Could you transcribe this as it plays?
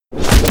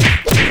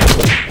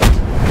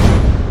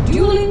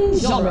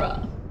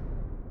genre.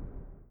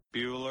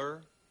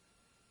 Bueller.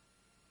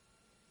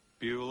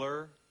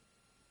 Bueller.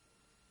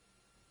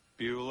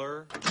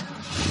 Bueller.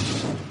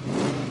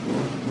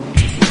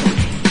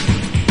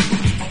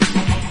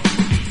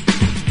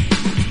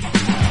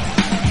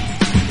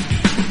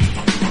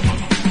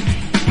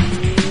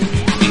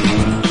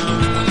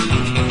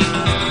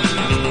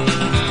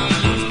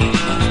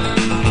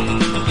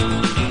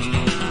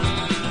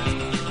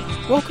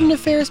 Welcome to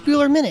Ferris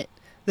Bueller Minute,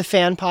 the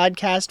fan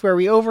podcast where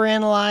we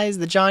overanalyze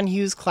the John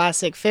Hughes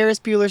classic Ferris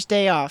Bueller's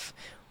Day Off,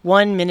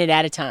 1 minute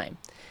at a time.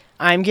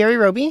 I'm Gary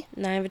Roby.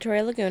 And I'm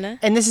Victoria Laguna.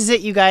 And this is it,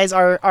 you guys,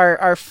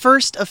 our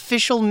first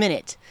official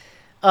minute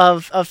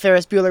of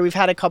Ferris Bueller. We've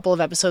had a couple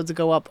of episodes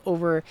go up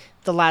over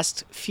the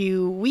last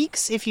few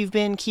weeks, if you've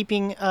been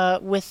keeping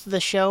with the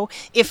show.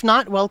 If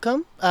not,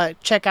 welcome.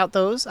 Check out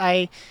those.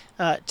 I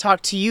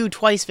talked to you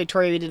twice,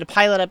 Victoria. We did a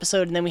pilot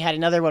episode, and then we had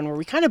another one where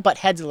we kind of butt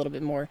heads a little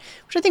bit more,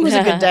 which I think was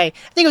a good day.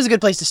 I think it was a good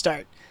place to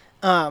start.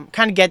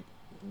 Kind of get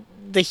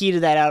the heat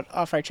of that out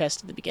off our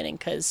chest at the beginning,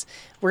 because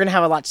we're going to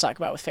have a lot to talk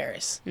about with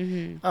Ferris.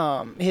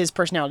 Mm-hmm. His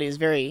personality is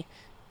very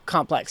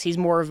complex. He's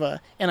more of an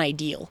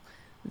ideal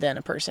than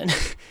a person.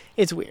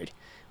 It's weird.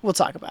 We'll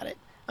talk about it.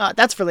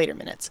 That's for later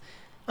minutes.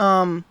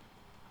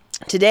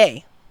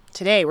 Today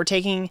we're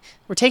taking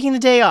the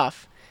day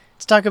off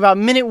to talk about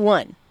minute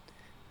 1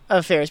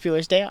 of Ferris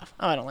Bueller's Day Off.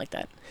 Oh, I don't like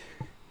that.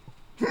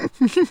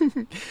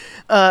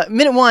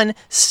 Minute 1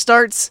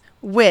 starts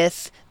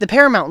with the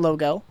Paramount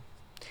logo,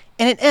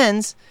 and it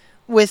ends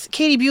with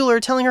Katie Bueller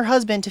telling her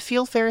husband to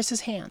feel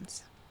Ferris's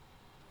hands.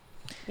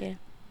 Yeah.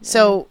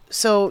 So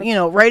you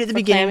know, right at the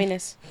beginning.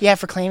 Clamminess. Yeah,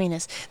 for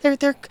clamminess. They're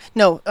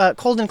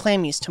cold and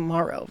clammies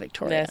tomorrow,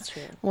 Victoria. That's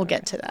true. We'll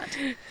get to that.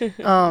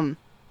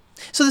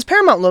 So this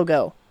Paramount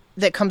logo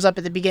that comes up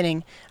at the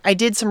beginning, I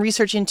did some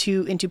research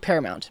into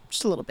Paramount,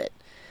 just a little bit.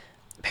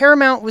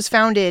 Paramount was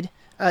founded.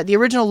 The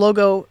original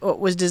logo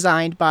was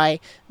designed by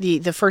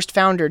the first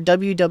founder,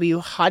 W.W.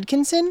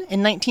 Hodgkinson,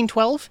 in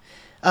 1912.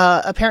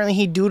 Apparently,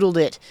 he doodled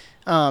it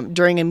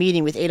during a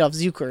meeting with Adolf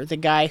Zukor, the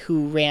guy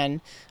who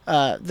ran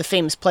the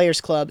famous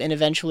Players Club and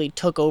eventually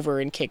took over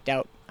and kicked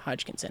out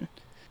Hodgkinson.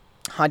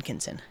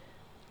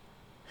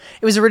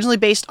 It was originally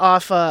based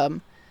off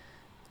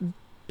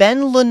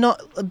Ben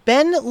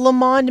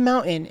Lomond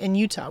Mountain in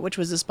Utah, which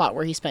was the spot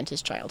where he spent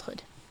his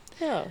childhood.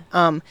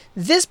 Oh.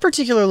 This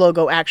particular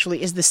logo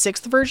actually is the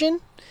 6th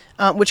version,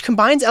 which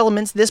combines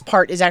elements. This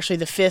part is actually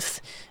the 5th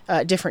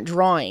different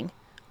drawing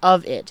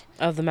of it.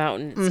 Of the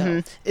mountain itself.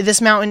 Mm-hmm. This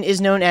mountain is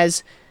known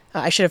as,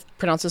 I should have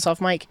pronounced this off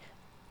mic,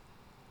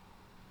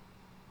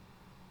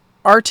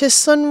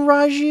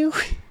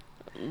 Artesonraju.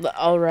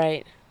 All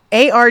right.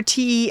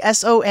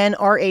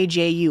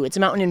 Artesonraju. It's a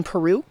mountain in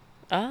Peru.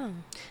 Oh.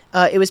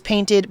 It was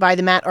painted by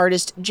the matte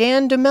artist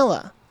Jan de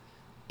Milla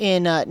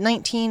in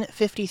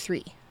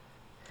 1953.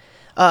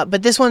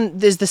 But this one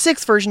is the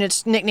 6th version.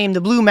 It's nicknamed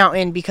the Blue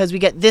Mountain because we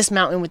get this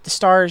mountain with the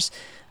stars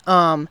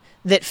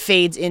that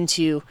fades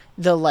into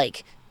the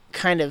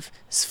kind of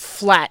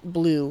flat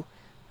blue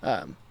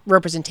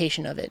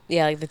representation of it.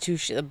 Yeah, like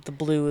the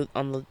blue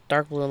on the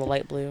dark blue and the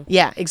light blue.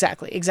 Yeah,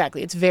 exactly.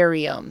 It's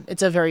very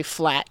it's a very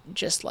flat,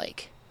 just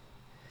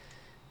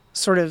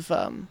sort of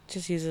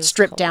just uses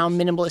stripped colors. down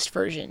minimalist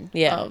version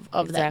of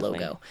exactly. that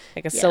logo.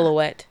 Like a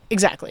silhouette.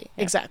 Exactly.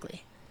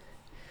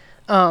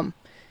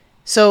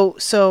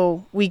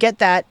 So we get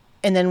that,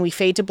 and then we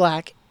fade to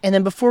black, and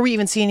then before we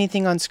even see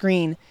anything on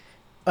screen,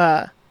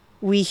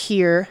 we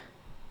hear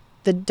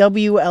the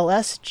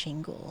WLS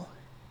jingle.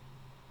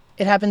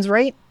 It happens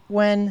right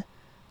when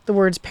the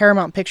words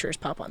Paramount Pictures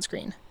pop on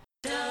screen.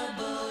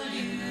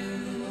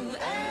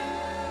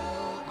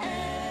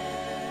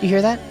 You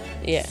hear that?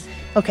 Yeah.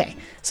 Okay,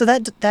 so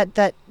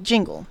that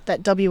jingle,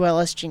 that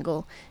WLS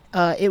jingle,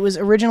 it was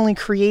originally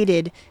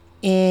created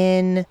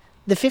in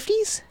the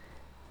 50s.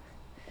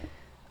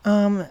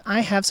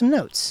 I have some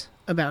notes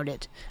about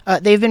it.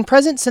 They've been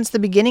present since the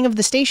beginning of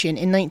the station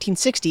in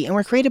 1960 and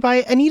were created by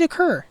Anita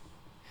Kerr.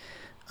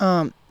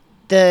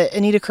 The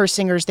Anita Kerr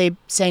singers, they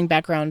sang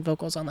background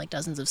vocals on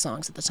dozens of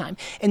songs at the time.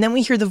 And then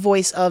we hear the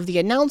voice of the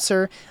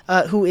announcer,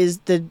 who is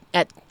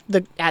at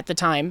the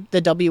time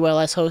the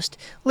WLS host,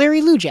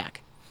 Larry Lujak,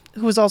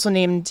 who was also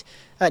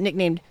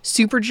nicknamed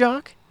Super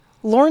Jock,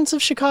 Lawrence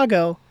of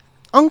Chicago,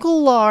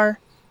 Uncle Lair,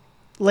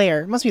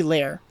 must be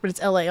Lair, but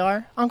it's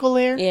L-A-R, Uncle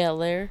Lair? Yeah,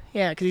 Lair.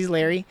 Yeah, because he's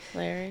Larry.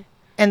 Larry.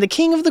 And the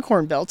King of the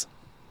Corn Belt.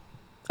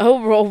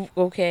 Oh,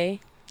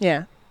 okay.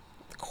 Yeah.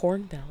 The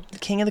Corn Belt. The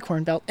King of the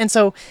Corn Belt. And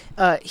so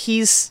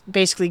he's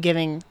basically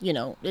giving,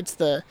 it's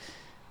the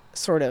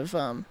sort of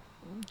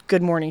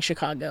Good Morning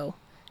Chicago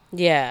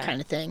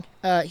kind of thing.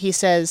 He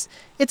says,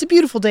 "It's a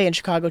beautiful day in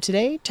Chicago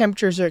today.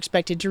 Temperatures are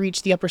expected to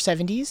reach the upper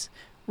 70s.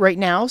 Right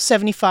now,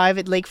 75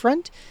 at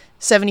Lakefront,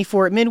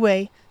 74 at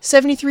Midway,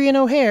 73 in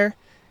O'Hare."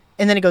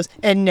 And then it goes,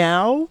 "And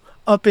now,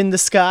 up in the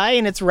sky,"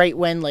 and it's right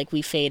when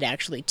we fade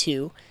actually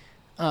to,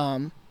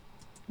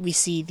 we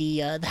see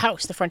the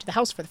house, the front of the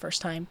house for the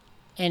first time,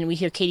 and we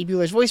hear Katie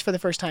Bueller's voice for the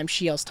first time.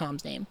 She yells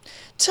Tom's name,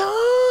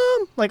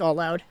 "Tom!" all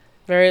loud.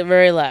 Very,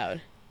 very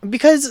loud.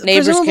 Because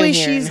Neighbors can presumably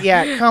hear.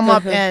 she's come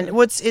up and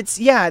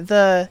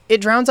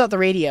it drowns out the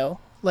radio.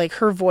 Like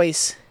her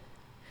voice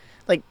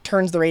like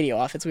turns the radio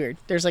off. It's weird.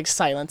 There's like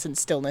silence and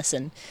stillness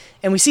and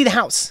we see the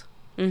house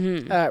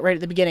right at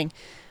the beginning.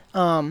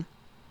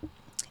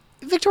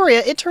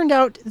 Victoria, it turned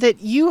out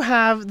that you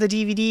have the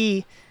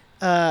DVD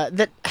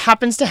that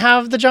happens to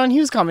have the John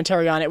Hughes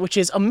commentary on it, which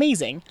is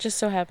amazing. Just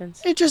so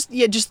happens. It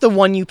just the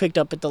one you picked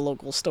up at the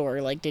local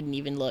store, like didn't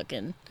even look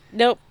and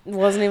Nope.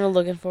 Wasn't even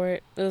looking for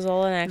it. It was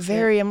all an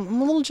accident.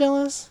 I'm a little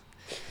jealous.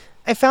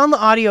 I found the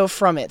audio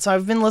from it, so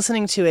I've been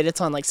listening to it.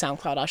 It's on like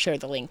SoundCloud. I'll share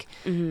the link.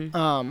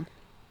 The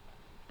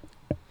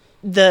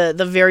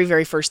very,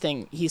 very first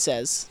thing he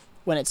says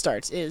when it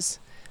starts is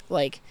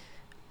like,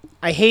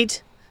 I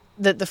hate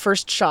that the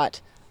first shot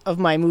of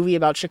my movie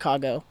about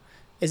Chicago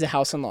is a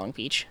house in Long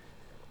Beach.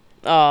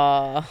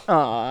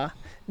 Aww.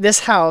 This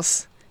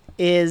house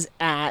is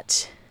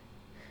at,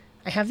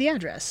 I have the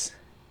address.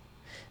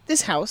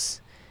 This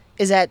house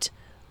is at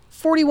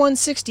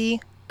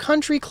 4160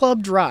 Country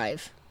Club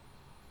Drive.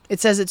 It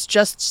says it's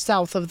just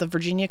south of the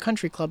Virginia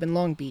Country Club in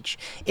Long Beach.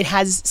 It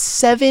has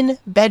 7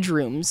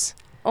 bedrooms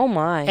Oh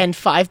my. and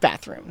 5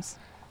 bathrooms.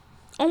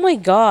 Oh my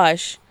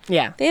gosh.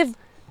 Yeah. They have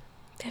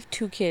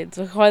 2 kids.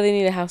 Why do they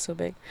need a house so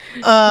big?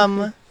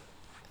 I'm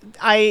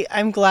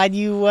glad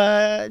you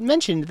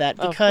mentioned that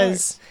Of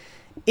because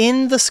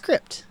in the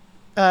script,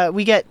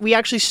 we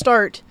actually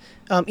start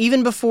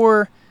even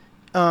before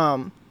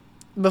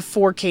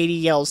Katie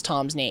yells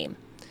Tom's name.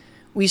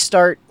 We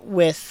start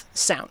with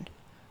sound.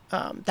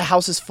 The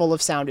house is full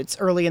of sound. It's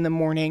early in the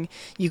morning.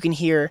 You can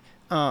hear,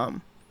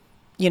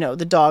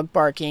 the dog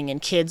barking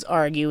and kids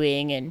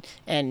arguing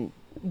and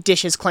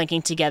dishes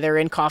clanking together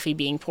and coffee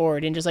being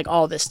poured and just like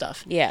all this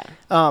stuff. Yeah.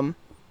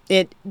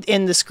 It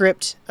in the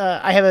script,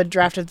 I have a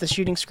draft of the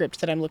shooting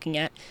script that I'm looking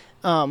at.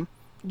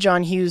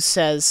 John Hughes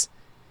says,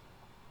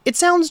 "It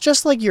sounds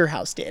just like your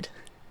house did,"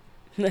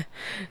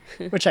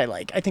 which I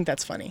like. I think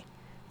that's funny.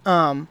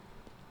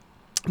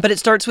 But it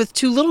starts with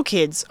 2 little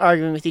kids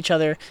arguing with each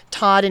other,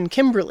 Todd and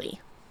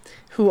Kimberly,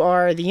 who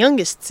are the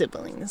youngest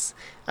siblings.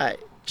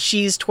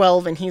 She's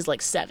 12 and he's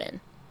like 7.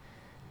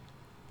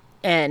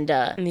 And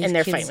they're these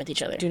fighting kids with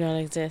each other. Do not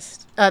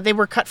exist. They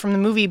were cut from the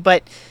movie,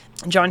 but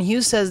John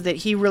Hughes says that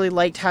he really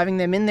liked having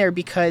them in there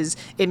because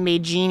it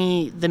made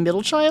Jeannie the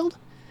middle child,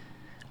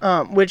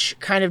 which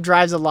kind of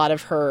drives a lot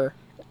of her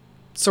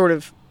sort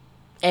of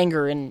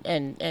anger and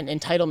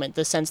entitlement,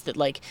 the sense that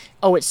like,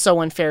 oh, it's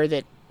so unfair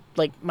that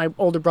like my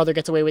older brother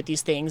gets away with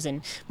these things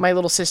and my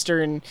little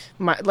sister and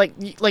my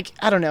like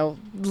I don't know,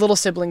 little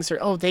siblings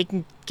are, they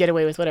can get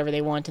away with whatever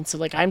they want, and so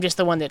like I'm just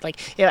the one that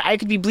like, yeah, I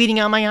could be bleeding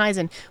out my eyes.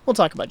 And we'll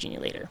talk about Jeannie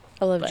later.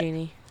 I love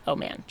Jeannie. Oh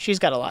man, she's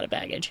got a lot of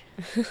baggage.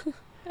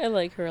 I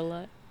like her a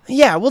lot.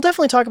 Yeah, we'll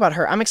definitely talk about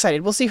her. I'm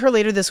excited. We'll see her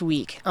later this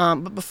week.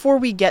 But before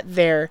we get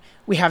there,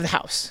 we have the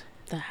house.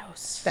 The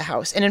house. The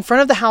house. And in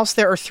front of the house,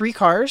 there are 3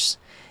 cars.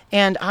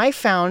 And I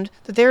found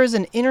that there is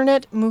an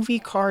Internet Movie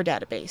Car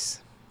database.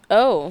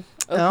 Oh,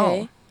 okay.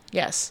 Oh,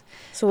 yes.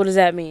 So what does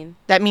that mean?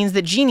 That means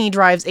that Jeannie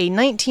drives a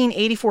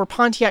 1984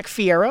 Pontiac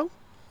Fiero.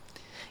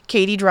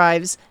 Katie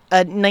drives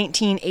a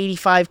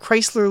 1985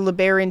 Chrysler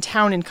LeBaron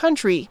Town and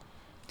Country.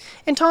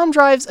 And Tom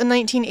drives a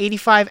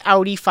 1985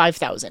 Audi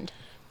 5000.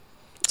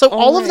 So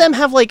all of them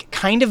have like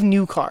kind of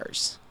new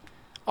cars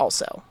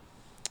also.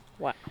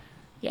 Wow.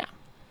 Yeah.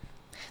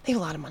 They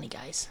have a lot of money,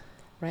 guys.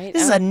 Right?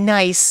 This is a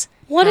nice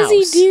What house.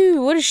 does he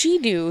do? What does she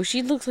do?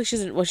 She looks like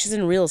she's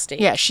in real estate.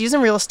 Yeah, she's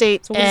in real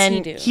estate, So what does he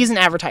and do? he's in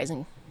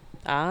advertising.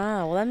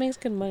 Ah, well that makes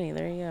good money.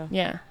 There you go.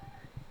 Yeah.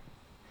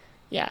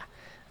 Yeah.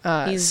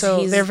 He's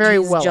they're very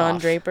well John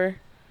off. Draper.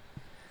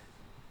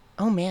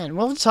 Oh man,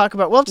 we'll have to talk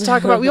about.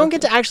 We won't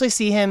get to actually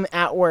see him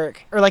at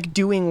work or like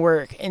doing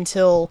work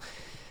until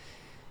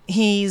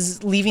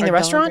he's leaving Or the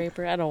restaurant. Don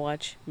Draper. I don't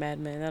watch Mad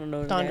Men. I don't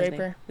know. Don the guy's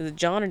Draper. Name. Is it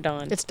John or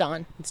Don? It's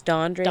Don. It's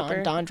Don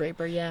Draper. Don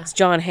Draper. Yeah. It's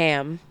John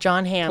Hamm.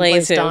 John Hamm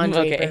Plays plays him. Don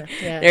Draper. Okay.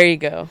 Yeah. There you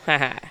go.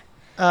 Haha.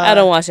 I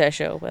don't watch that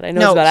show, but I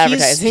know it's about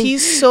advertising.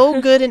 He's so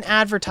good in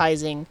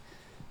advertising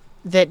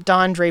that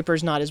Don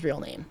Draper's not his real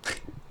name.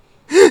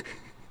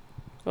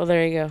 Well,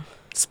 there you go.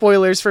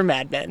 Spoilers for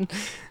Mad Men.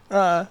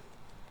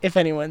 If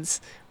anyone's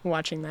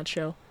watching that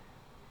show.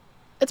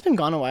 It's been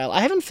gone a while.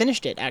 I haven't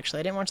finished it, actually.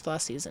 I didn't watch the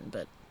last season,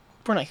 but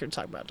we're not here to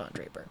talk about Don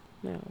Draper.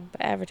 No,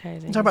 but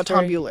advertising. Talk about is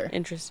Tom very Bueller.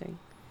 Interesting.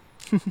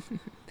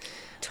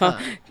 Tom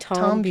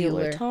Bueller.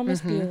 Bueller.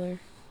 Thomas Bueller.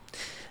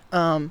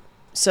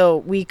 So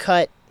we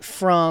cut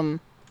from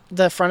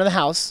the front of the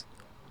house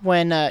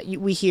when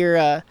we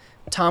hear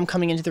Tom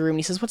coming into the room. And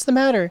he says, "What's the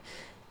matter?"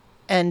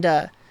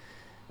 And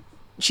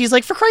she's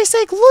like, "For Christ's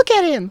sake, look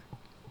at him,"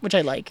 which I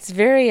like. It's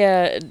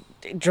very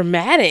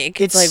dramatic.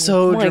 It's like,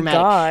 so oh my dramatic.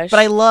 gosh. But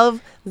I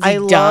love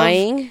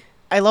dying.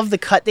 I love the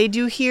cut they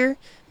do here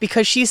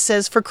because she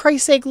says, "For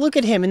Christ's sake, look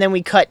at him," and then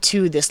we cut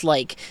to this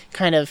like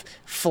kind of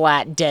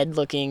flat, dead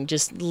looking,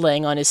 just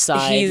laying on his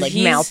side,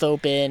 He's mouth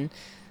open.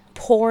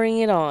 Pouring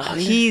it on.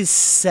 He's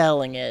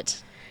selling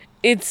it.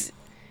 It's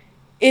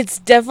it's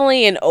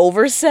definitely an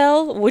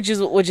oversell, which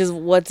is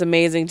what's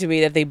amazing to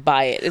me that they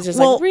buy it. It's just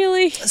Well, like,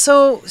 really?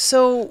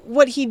 So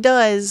what he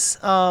does,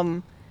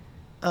 John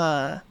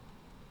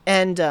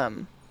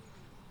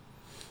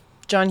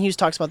Hughes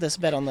talks about this a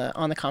bit on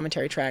the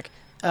commentary track.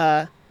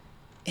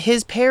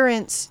 His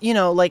parents,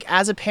 like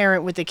as a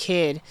parent with a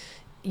kid,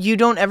 you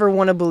don't ever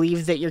want to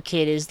believe that your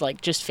kid is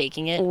like just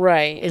faking it,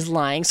 Right. is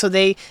lying. So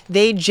they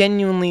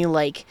genuinely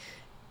like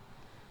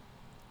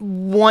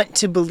want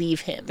to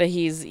believe him That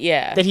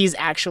he's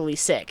actually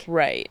sick.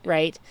 right.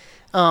 Right?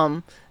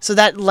 So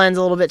that lends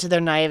a little bit to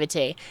their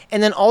naivete.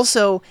 And then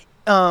also,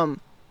 John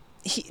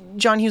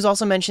Hughes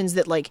also mentions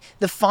that, like,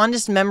 the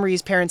fondest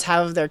memories parents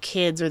have of their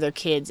kids are their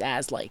kids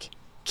as, like,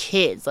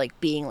 kids, like,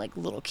 being, like,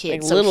 little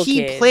kids. Like so little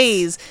he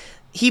kids.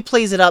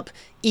 plays it up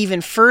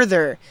even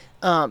further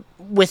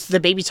with the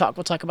baby talk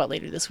we'll talk about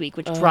later this week,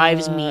 which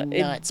drives me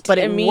nuts. But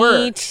it me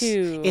works.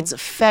 too. It's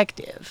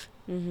effective.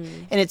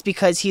 And it's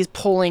because he's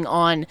pulling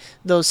on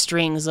those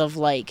strings of,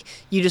 like,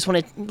 you just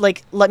want to,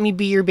 like, let me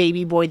be your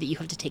baby boy that you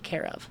have to take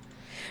care of.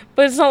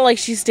 But it's not like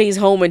she stays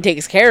home and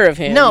takes care of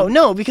him.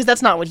 No, because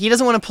that's not what he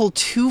doesn't want to pull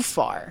too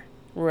far.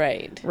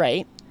 Right.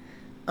 Right?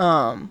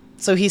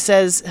 So he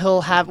says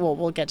he'll have, well,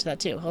 we'll get to that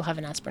too. He'll have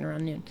an aspirin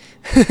around noon.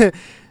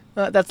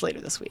 That's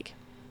later this week.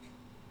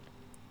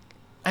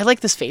 I like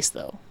this face,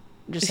 though.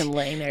 Just him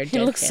laying there. He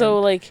looks so,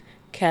 like,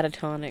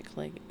 catatonic.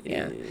 Like,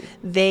 yeah.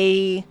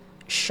 They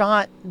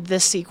shot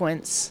this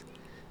sequence,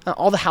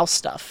 all the house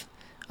stuff,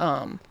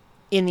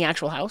 in the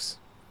actual house.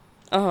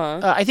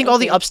 I think all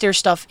the upstairs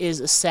stuff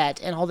is a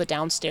set, and all the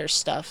downstairs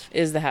stuff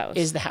is the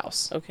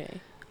house. Okay.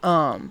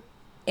 Okay.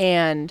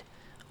 And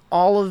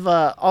all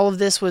of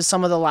this was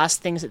some of the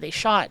last things that they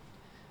shot.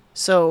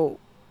 So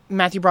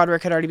Matthew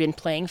Broderick had already been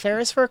playing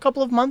Ferris for a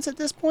couple of months at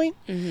this point.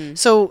 Mm-hmm.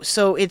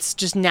 So it's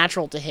just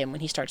natural to him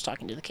when he starts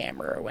talking to the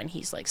camera or when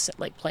he's like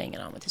playing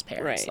it on with his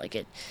parents. Right.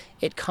 Like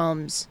it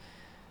comes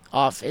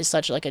off as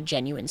such like a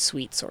genuine,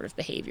 sweet sort of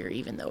behavior,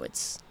 even though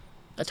it's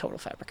a total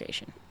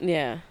fabrication.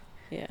 Yeah.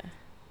 Yeah.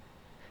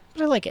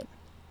 But I like it.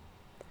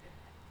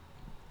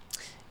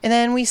 And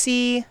then we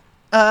see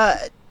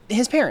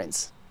his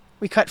parents.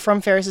 We cut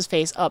from Ferris's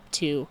face up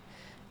to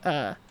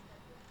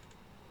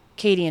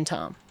Katie and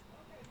Tom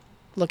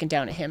looking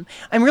down at him.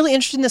 I'm really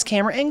interested in this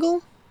camera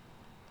angle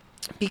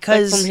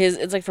because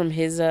from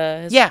his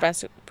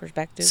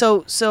perspective.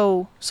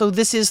 So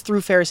this is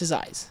through Ferris's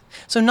eyes.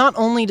 So not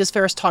only does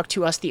Ferris talk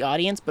to us, the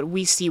audience, but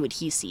we see what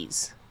he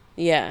sees.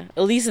 Yeah,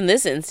 at least in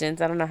this instance,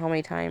 I don't know how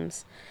many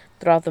times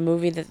throughout the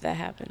movie that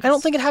happens. I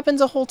don't think it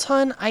happens a whole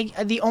ton.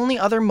 The only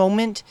other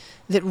moment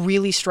that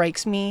really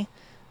strikes me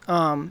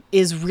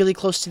is really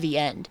close to the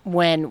end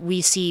when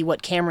we see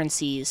what Cameron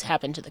sees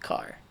happen to the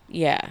car.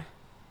 Yeah.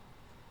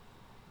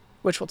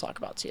 Which we'll talk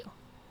about too.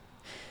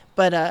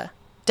 But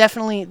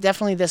definitely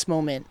this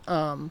moment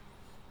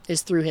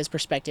is through his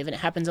perspective, and it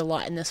happens a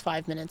lot in this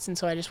 5 minutes. And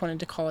so I just wanted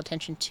to call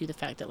attention to the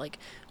fact that like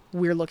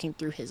we're looking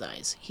through his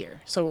eyes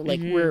here. So like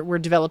we're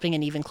developing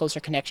an even closer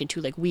connection to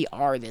like we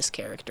are this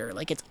character.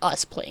 Like it's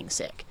us playing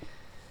sick.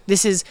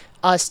 This is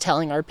us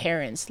telling our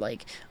parents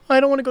like, I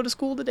don't want to go to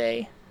school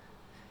today.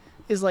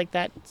 Is like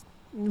that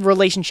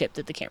relationship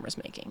that the camera's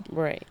making.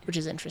 Right. Which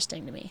is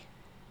interesting to me.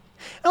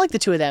 I like the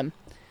two of them.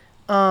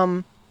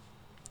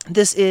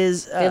 This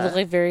is... they look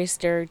like very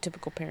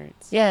stereotypical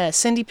parents. Yeah,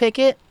 Cindy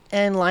Pickett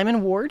and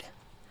Lyman Ward.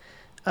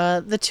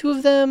 The two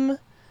of them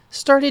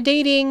started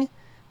dating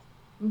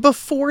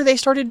before they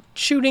started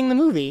shooting the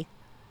movie.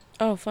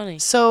 Oh, funny.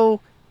 So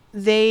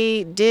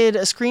they did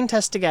a screen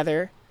test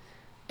together,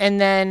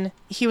 and then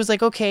he was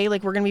like, okay,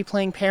 like we're going to be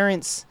playing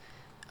parents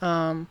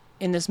in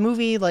this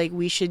movie, like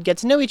we should get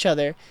to know each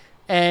other.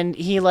 And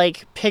he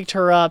like picked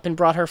her up and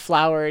brought her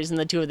flowers, and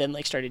the two of them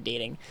like started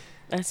dating.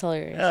 That's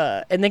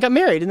hilarious. And they got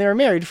married, and they were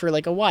married for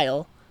like a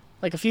while,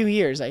 like a few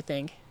years, I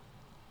think.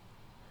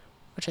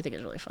 Which I think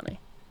is really funny.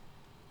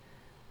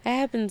 That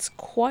happens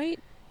quite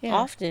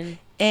often.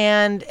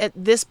 And at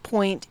this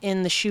point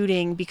in the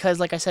shooting, because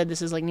like I said,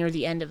 this is like near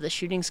the end of the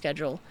shooting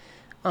schedule,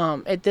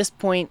 at this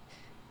point,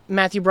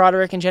 Matthew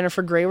Broderick and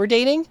Jennifer Grey were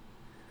dating.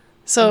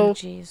 So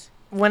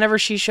whenever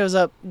she shows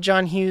up,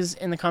 John Hughes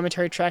in the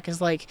commentary track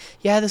is like,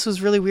 yeah, this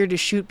was really weird to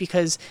shoot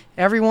because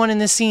everyone in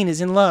this scene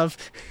is in love.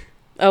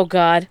 Oh,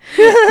 God.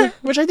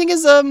 Which I think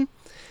is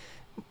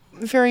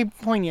very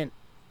poignant.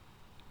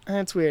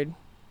 That's weird.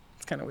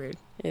 It's kind of weird.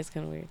 It is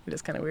kind of weird. It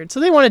is kind of weird.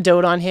 So they want to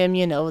dote on him,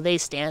 you know. They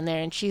stand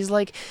there, and she's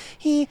like,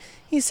 he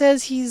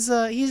says he's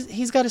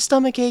got a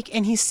stomach ache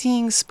and he's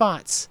seeing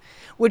spots,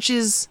 which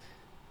is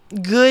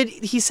good.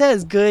 He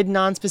says good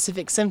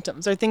non-specific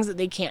symptoms are things that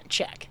they can't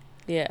check.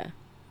 Yeah.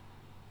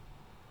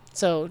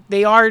 So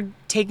they are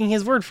taking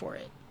his word for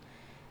it.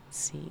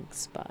 Seeing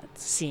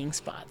spots. Seeing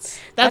spots.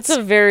 That's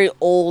a very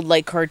old,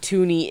 like,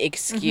 cartoony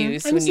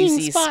excuse when you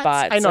see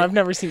spots. I know, I've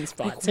never seen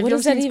spots. Like, what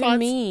does that even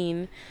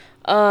mean?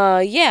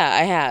 Yeah,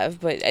 I have,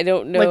 but I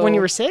don't know. Like when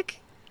you were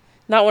sick?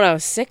 Not when I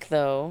was sick,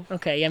 though.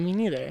 Okay, yeah, me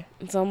neither.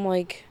 So I'm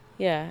like,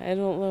 yeah, I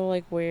don't know,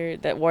 like, where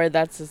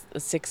that's a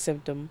sick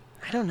symptom.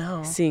 I don't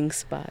know. Seeing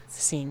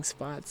spots. Seeing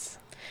spots.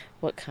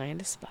 What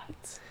kind of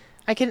spots?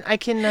 I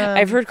can.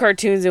 I've heard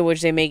cartoons in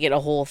which they make it a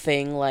whole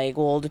thing, like,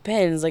 well, it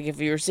depends. Like, if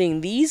you're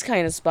seeing these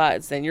kind of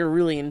spots, then you're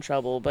really in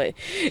trouble. But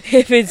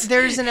if it's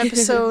There's an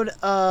episode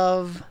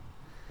of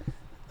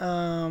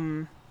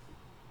Bugs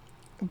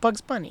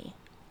Bunny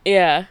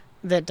yeah,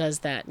 that does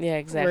that. yeah,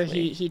 exactly. Where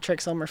he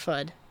tricks Elmer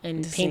Fudd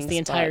and Just paints seeing the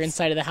entire spots.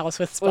 inside of the house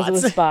with with,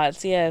 spots. with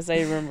spots. Yes,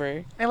 I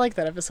remember. I like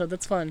that episode.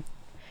 That's fun.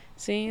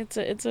 See, it's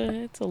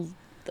a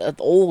an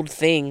old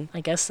thing.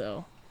 I guess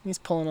so. He's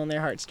pulling on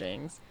their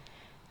heartstrings.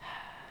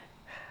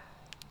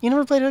 You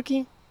never played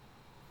hooky?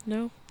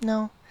 No,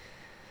 No.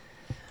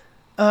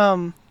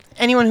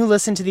 Anyone who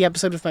listened to the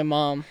episode with my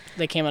mom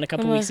that came out a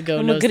couple weeks ago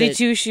I'm a knows goody that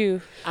two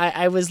shoe.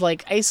 I was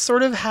like, I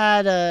sort of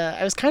had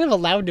I was kind of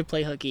allowed to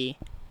play hooky.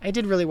 I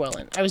did really well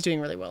I was doing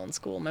really well in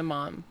school. My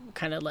mom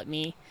kind of let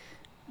me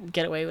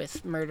get away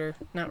with murder.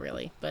 Not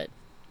really, but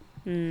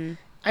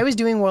I was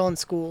doing well in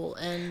school,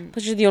 and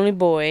But you're the only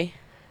boy,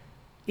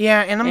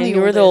 yeah, and I'm and the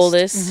you were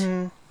oldest. the oldest.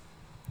 hmm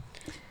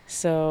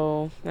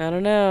So I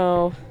don't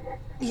know.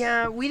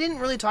 Yeah, we didn't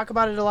really talk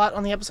about it a lot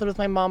on the episode with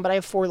my mom, but I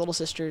have 4 little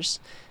sisters.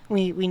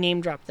 We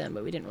name dropped them,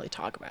 but we didn't really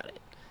talk about it.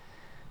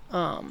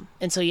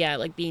 And so yeah,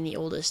 like being the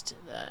oldest,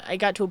 I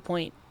got to a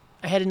point.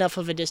 I had enough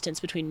of a distance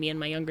between me and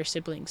my younger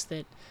siblings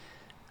that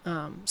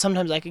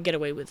sometimes I could get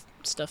away with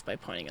stuff by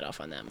pointing it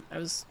off on them. I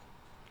was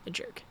a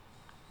jerk.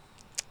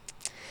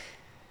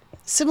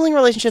 Sibling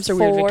relationships are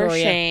weird, For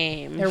Victoria.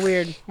 shame. They're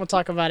weird. We'll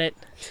talk about it.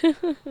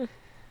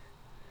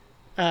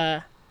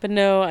 But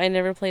no, I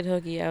never played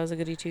hooky. I was a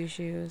goody two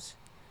shoes.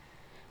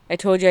 I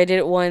told you I did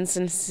it once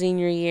in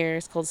senior year.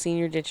 It's called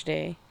Senior Ditch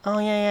Day. Oh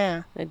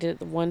yeah. I did it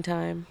the one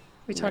time.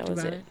 We and talked that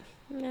was about it.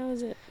 And that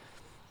was it.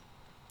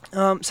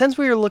 Since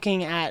we were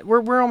looking at,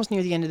 we're almost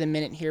near the end of the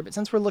minute here, but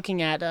since we're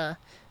looking at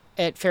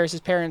Ferris's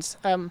parents,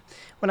 when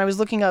I was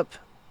looking up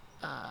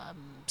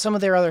some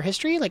of their other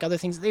history, like other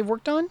things that they've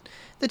worked on,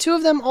 the 2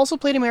 of them also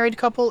played a married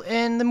couple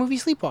in the movie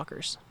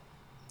Sleepwalkers.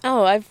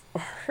 Oh, I've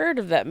heard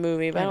of that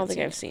movie, but I don't haven't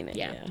think seen I've seen it.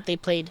 Yeah, they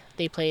played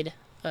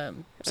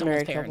someone's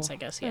married parents,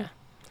 couple. I guess. Yeah,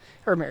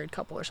 or a married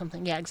couple or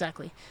something. Yeah,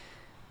 exactly.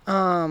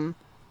 And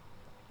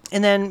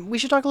then we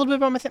should talk a little bit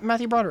about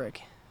Matthew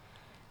Broderick.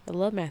 I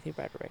love Matthew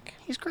Broderick.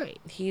 He's great.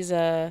 He's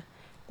more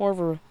of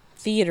a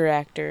theater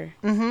actor.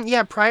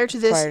 Yeah, prior to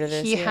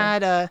this, he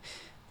yeah. had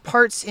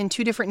parts in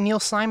 2 different Neil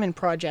Simon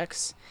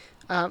projects.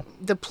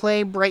 The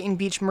play Brighton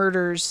Beach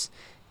Murders,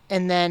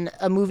 and then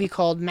a movie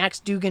called Max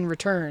Dugan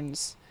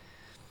Returns.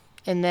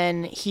 And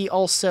then he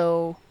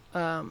also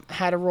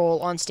had a role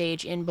on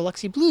stage in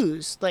Biloxi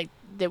Blues, like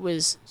that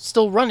was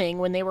still running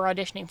when they were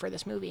auditioning for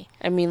this movie.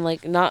 I mean,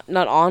 like not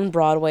on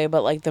Broadway,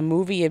 but like the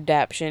movie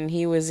adaptation.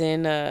 He was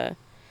in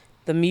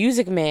The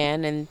Music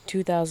Man in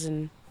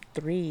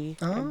 2003,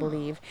 I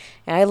believe.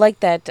 And I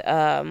like that.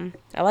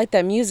 I like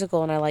that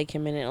musical, and I like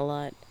him in it a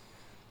lot.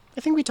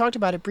 I think we talked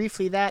about it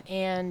briefly, that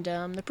and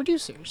The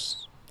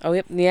Producers. Oh,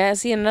 yep. Yeah,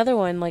 see another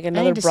one, like I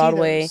another need to see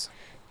Broadway those.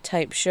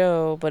 type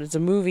show, but it's a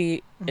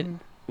movie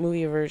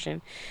movie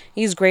version.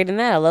 He's great in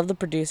that. I love The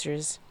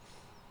Producers.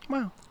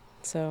 Wow.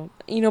 So,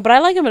 but I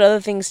like him in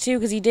other things too,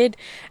 because he did,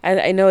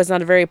 I know it's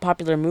not a very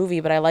popular movie,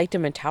 but I liked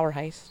him in Tower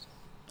Heist.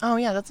 Oh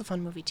yeah, that's a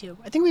fun movie too.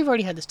 I think we've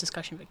already had this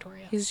discussion,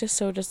 Victoria. He's just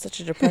such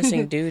a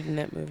depressing dude in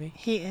that movie.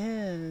 He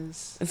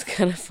is. It's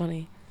kind of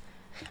funny.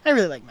 I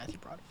really like Matthew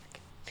Broderick.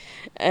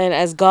 And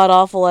as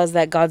god-awful as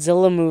that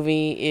Godzilla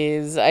movie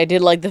is, I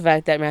did like the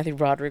fact that Matthew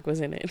Broderick was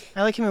in it.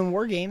 I like him in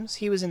War Games.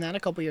 He was in that a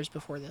couple years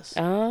before this.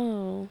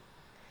 Oh.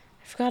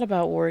 I forgot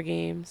about War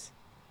Games.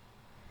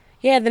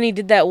 Yeah, then he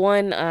did that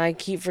one, I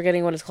keep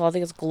forgetting what it's called. I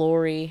think it's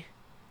Glory.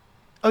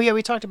 Oh yeah,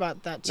 we talked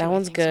about that too. That I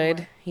one's think, good.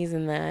 somewhere. He's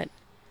in that.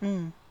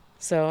 Mm.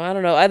 So, I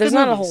don't know. There's Good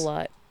not a movies. whole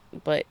lot,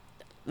 but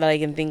that I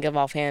can think of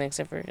offhand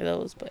except for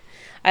those. But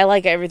I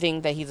like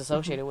everything that he's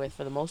associated with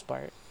for the most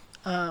part.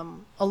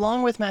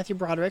 Along with Matthew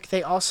Broderick,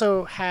 they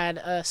also had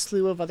a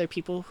slew of other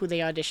people who they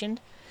auditioned.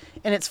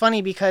 And it's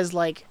funny because,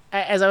 like,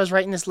 as I was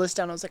writing this list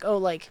down, I was like, oh,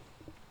 like,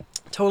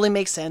 totally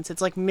makes sense.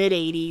 It's like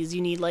mid-'80s.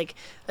 You need, like,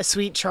 a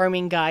sweet,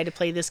 charming guy to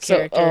play this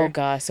character. So, oh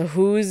gosh. So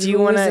do you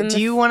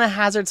want to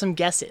hazard some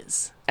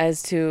guesses?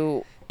 as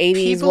to 80s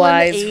People in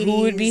wise, the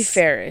who would be 80s.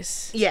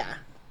 Ferris? Yeah,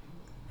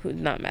 Who,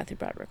 not Matthew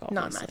Broderick, obviously.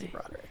 not Matthew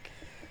Broderick.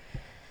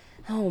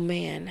 Oh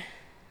man.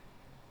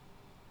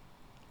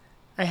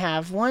 I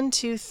have 1,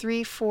 2,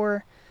 3,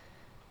 4,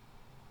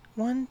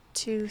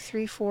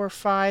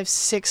 5,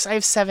 6. I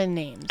have 7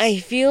 names. I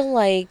feel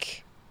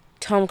like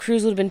Tom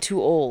Cruise would have been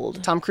too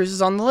old. Tom Cruise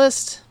is on the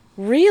list.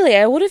 Really?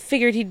 I would have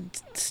figured he'd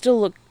still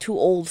look too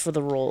old for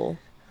the role.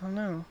 I don't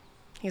know.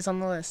 He's on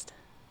the list.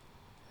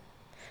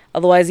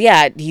 Otherwise,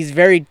 yeah, he's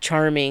very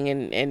charming,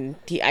 and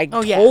I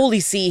yeah. totally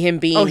see him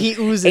being. Oh, he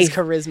oozes a-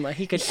 charisma.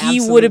 He could. He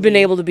would have been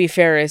able to be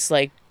Ferris,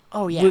 like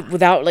Oh yeah.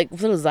 without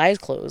with his eyes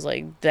closed,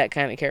 like that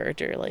kind of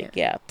character. Like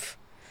yeah.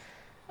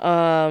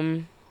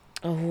 Oh,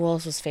 who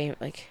else was famous?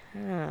 Like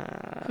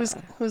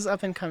Who's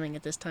up and coming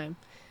at this time?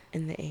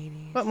 in the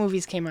 80s. What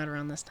movies came out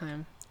around this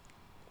time?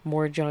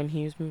 More John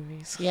Hughes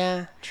movies.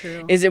 Yeah,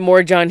 true. Is it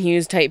more John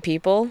Hughes type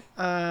people?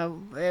 2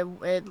 of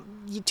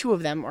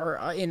them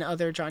are in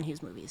other John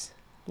Hughes movies.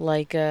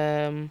 like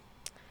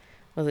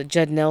was it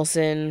Judd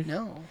Nelson,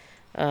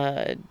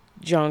 No.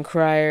 John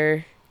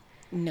Cryer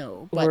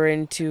No. were But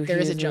into there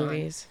is his a John.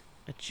 movies.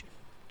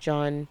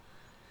 John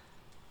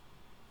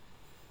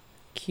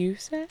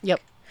Cusack? yep.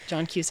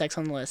 John Cusack's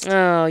on the list.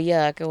 Oh,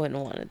 yuck. I wouldn't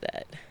have wanted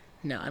that.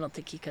 No, I don't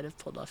think he could have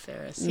pulled off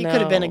Ferris. He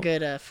could have been a No.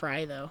 good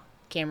Fry, though.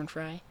 Cameron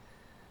Fry.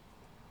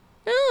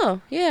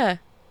 Oh, yeah.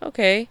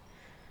 Okay.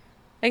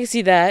 I can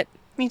see that.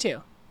 Me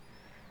too.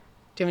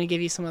 Do you want me to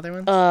give you some other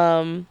ones?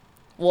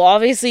 Well,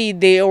 obviously,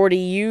 they already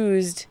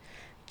used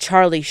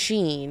Charlie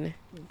Sheen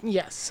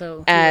yes, so...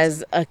 he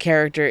as a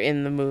character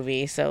in the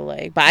movie. So,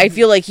 like, but I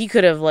feel like he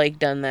could have, like,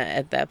 done that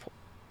at that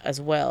as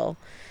well.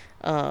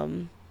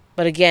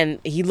 But again,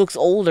 he looks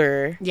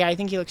older. Yeah, I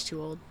think he looks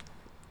too old.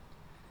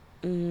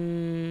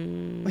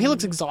 Mm, Well, he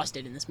looks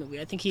exhausted in this movie.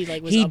 I think he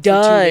like was he up for 2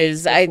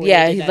 days does. before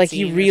they did that Like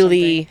he scene or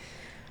really, something.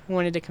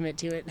 Wanted to commit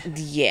to it.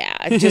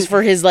 yeah, just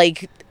for his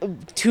like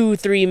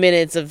 2-3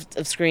 minutes of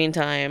screen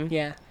time.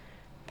 Yeah.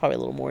 Probably a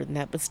little more than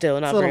that, but still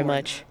not a little very more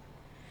than much.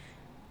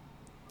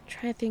 I'm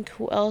trying to think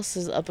who else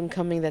is up and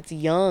coming that's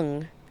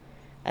young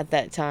at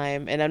that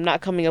time, and I'm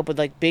not coming up with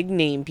like big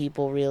name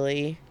people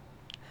really.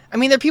 I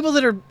mean, they're people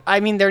that are.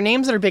 I mean, they're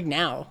names that are big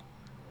now.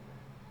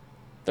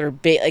 They're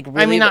big, like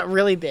really. I mean, not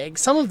really big.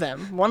 Some of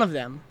them. One of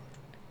them.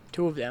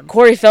 2 of them.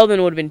 Corey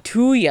Feldman would have been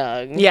too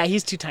young. Yeah,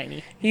 he's too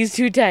tiny. He's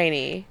too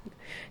tiny.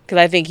 Because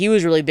I think he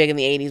was really big in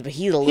the 80s, but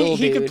he's a little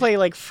He dude. could play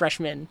like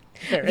freshman.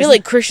 I feel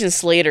like Christian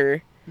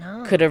Slater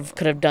No. could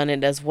have done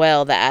it as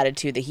well, the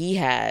attitude that he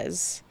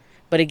has.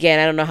 But again,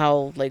 I don't know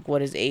how, like,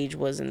 what his age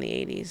was in the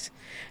 80s.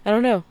 I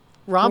don't know.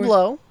 Rob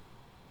Lowe,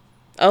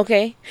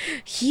 Okay.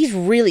 He's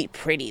really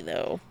pretty,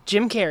 though.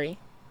 Jim Carrey,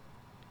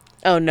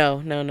 Oh, no.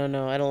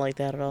 I don't like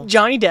that at all.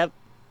 Johnny Depp,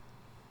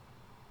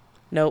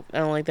 Nope, I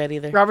don't like that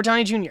either. Robert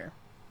Downey Jr.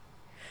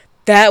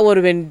 That would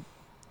have been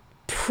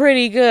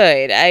pretty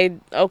good.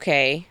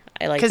 Okay.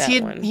 I like Because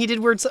that one. he did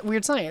Weird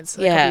Science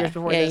a couple years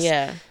before this.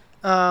 Yeah.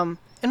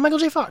 And Michael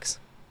J. Fox.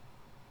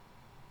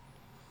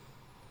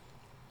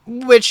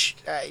 Which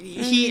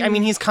I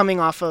mean, he's coming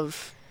off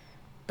of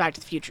Back to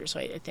the Future, so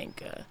I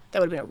think that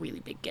would have been a really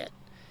big get.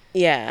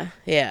 Yeah.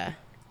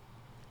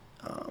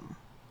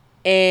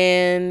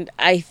 And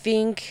I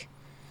think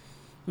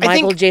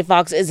Michael J.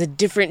 Fox is a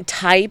different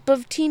type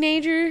of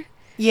teenager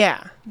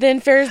Yeah. than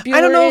Ferris Bueller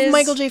I don't know if is.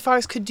 Michael J.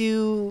 Fox could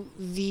do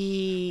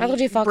the Michael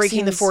J. Fox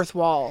breaking the seems- fourth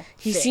wall.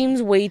 He thing.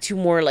 seem way too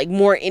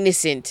more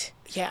innocent,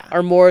 Yeah.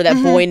 or more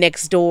that boy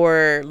next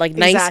door, like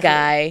nice Exactly.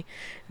 guy,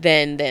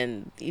 than that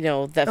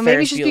Or maybe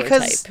Ferris it's just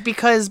Bueller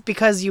type.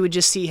 because you would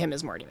just see him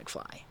as Marty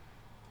McFly.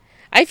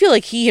 I feel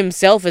like he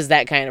himself is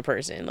that kind of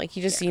person. Like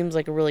he just seems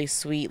like a really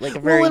sweet, like a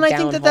very Well, and I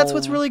think that's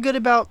what's down-home really good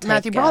about type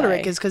Matthew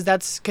Broderick guy. is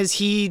because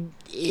he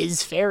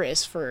is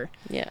Ferris for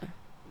yeah.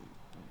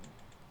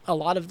 a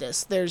lot of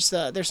this. There's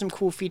some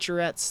cool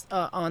featurettes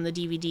on the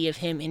DVD of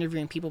him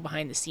interviewing people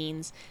behind the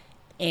scenes,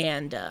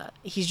 and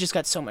he's just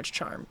got so much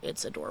charm.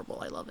 It's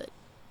adorable. I love it.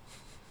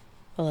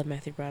 I love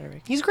Matthew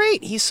Broderick. He's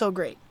great. He's so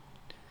great.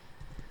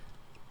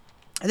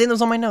 I think that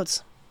was on my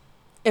notes.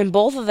 And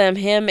both of them,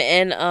 him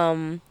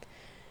and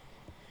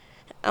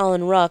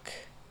Alan Ruck,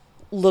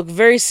 look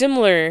very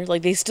similar.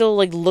 Like they still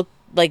like look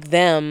like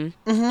them,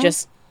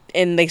 just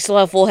and they still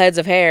have full heads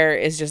of hair.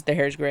 It's just their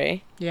hair's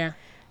gray. Yeah.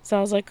 So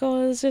I was like,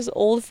 oh, it's just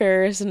old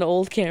Ferris and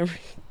old Cameron.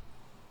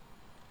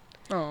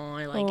 Oh,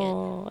 I like it.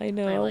 Oh, I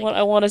know. I like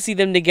I want to see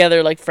them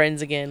together like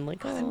friends again.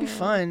 Like, That'd be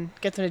fun.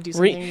 Get them to do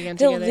something again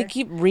together. They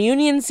keep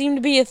reunions seem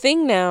to be a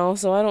thing now,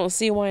 so I don't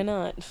see why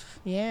not.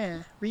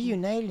 Yeah,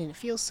 reunited and it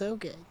feels so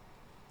good.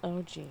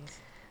 Oh, jeez.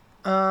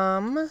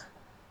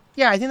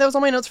 Yeah, I think that was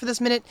all my notes for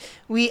this minute.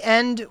 We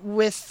end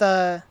with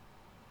her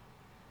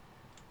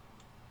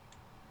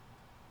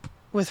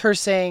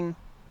saying,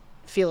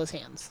 "Feel his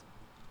hands."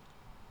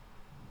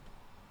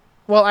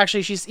 Well,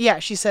 actually, he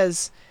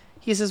says,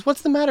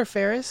 "What's the matter,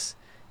 Ferris?"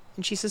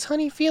 And she says,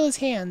 "Honey, feel his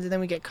hands." And then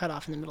we get cut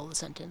off in the middle of the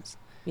sentence.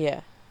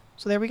 Yeah.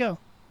 So there we go.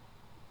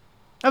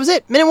 That was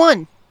it. Minute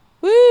 1.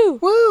 Woo!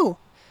 Woo!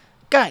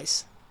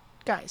 Guys,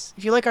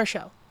 if you like our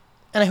show,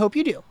 and I hope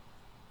you do,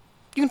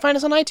 you can find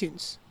us on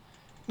iTunes.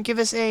 Give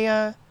us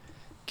a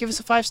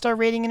 5-star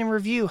rating and a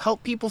review.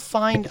 Help people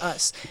find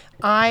us.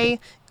 I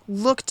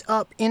looked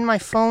up in my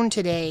phone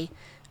today,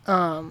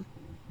 in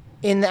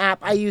the app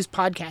I use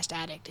Podcast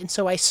Addict, and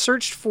so I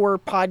searched for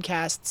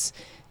podcasts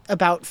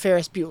about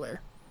Ferris Bueller.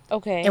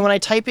 Okay. And when I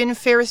type in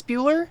Ferris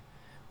Bueller,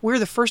 we're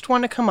the first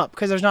one to come up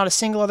because there's not a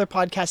single other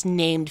podcast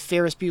named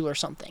Ferris Bueller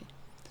something.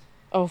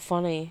 Oh,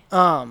 funny. There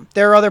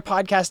are other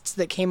podcasts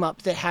that came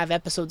up that have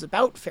episodes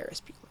about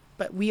Ferris Bueller,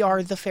 but we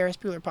are the Ferris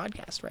Bueller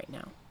podcast right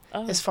now,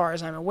 as far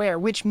as I'm aware,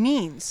 which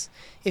means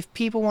if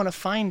people want to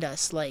find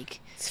us, like,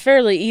 It's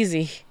fairly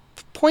easy.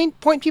 point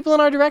people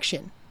in our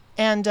direction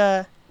and,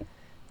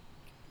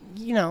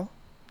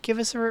 give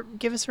us a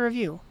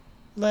review.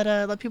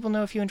 Let people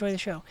know if you enjoy the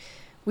show.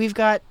 We've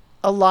got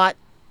a lot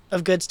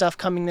of good stuff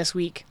coming this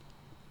week.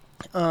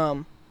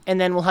 And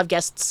then we'll have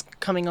guests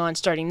coming on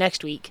starting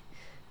next week.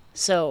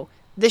 So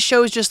this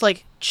show is just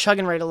like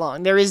chugging right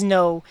along. There is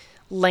no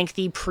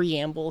lengthy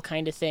preamble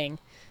kind of thing.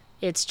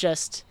 It's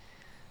just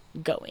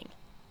going.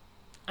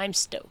 I'm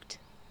stoked.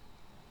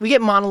 We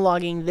get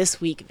monologuing this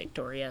week,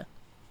 Victoria.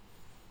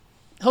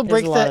 He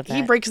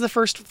breaks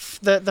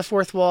the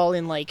fourth wall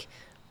in like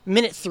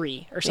minute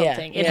 3 or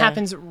something. It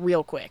happens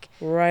real quick.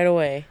 Right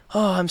away.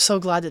 Oh, I'm so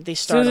glad that they As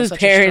started. soon as his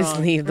parents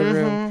leave the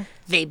room.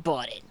 They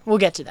bought it. We'll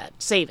get to that.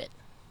 Save it.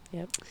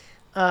 Yep.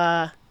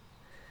 All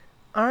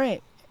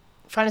right.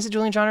 Find us at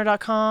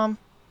JulianJohner.com.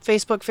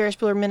 Facebook, Ferris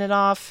Bueller Minute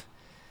Off.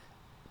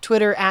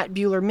 Twitter,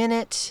 @Bueller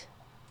Minute.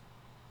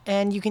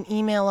 And you can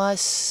email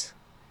us.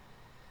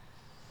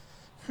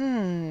 I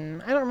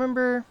don't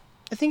remember.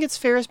 I think it's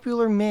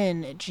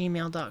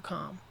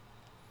ferrisbuellermin@gmail.com.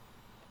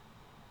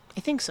 I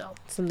think so.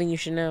 Something you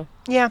should know.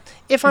 Yeah.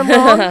 If I'm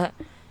wrong,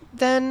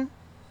 then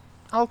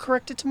I'll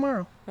correct it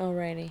tomorrow.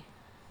 Alrighty.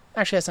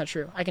 Actually, that's not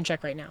true. I can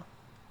check right now.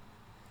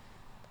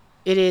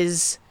 It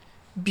is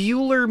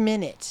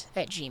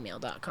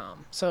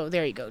BuellerMinute@gmail.com. So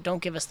there you go.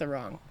 Don't give us the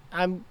wrong.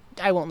 I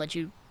won't lead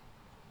you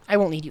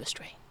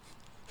astray.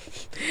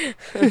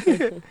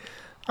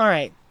 All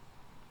right.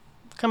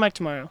 Come back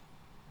tomorrow.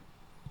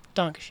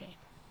 Dankeschön.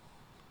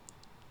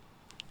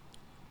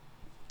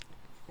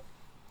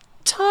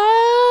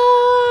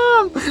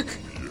 Tom! I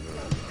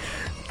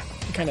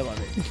kind of love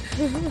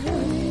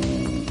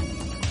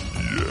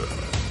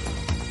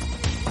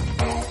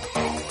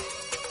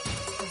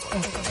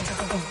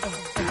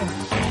it.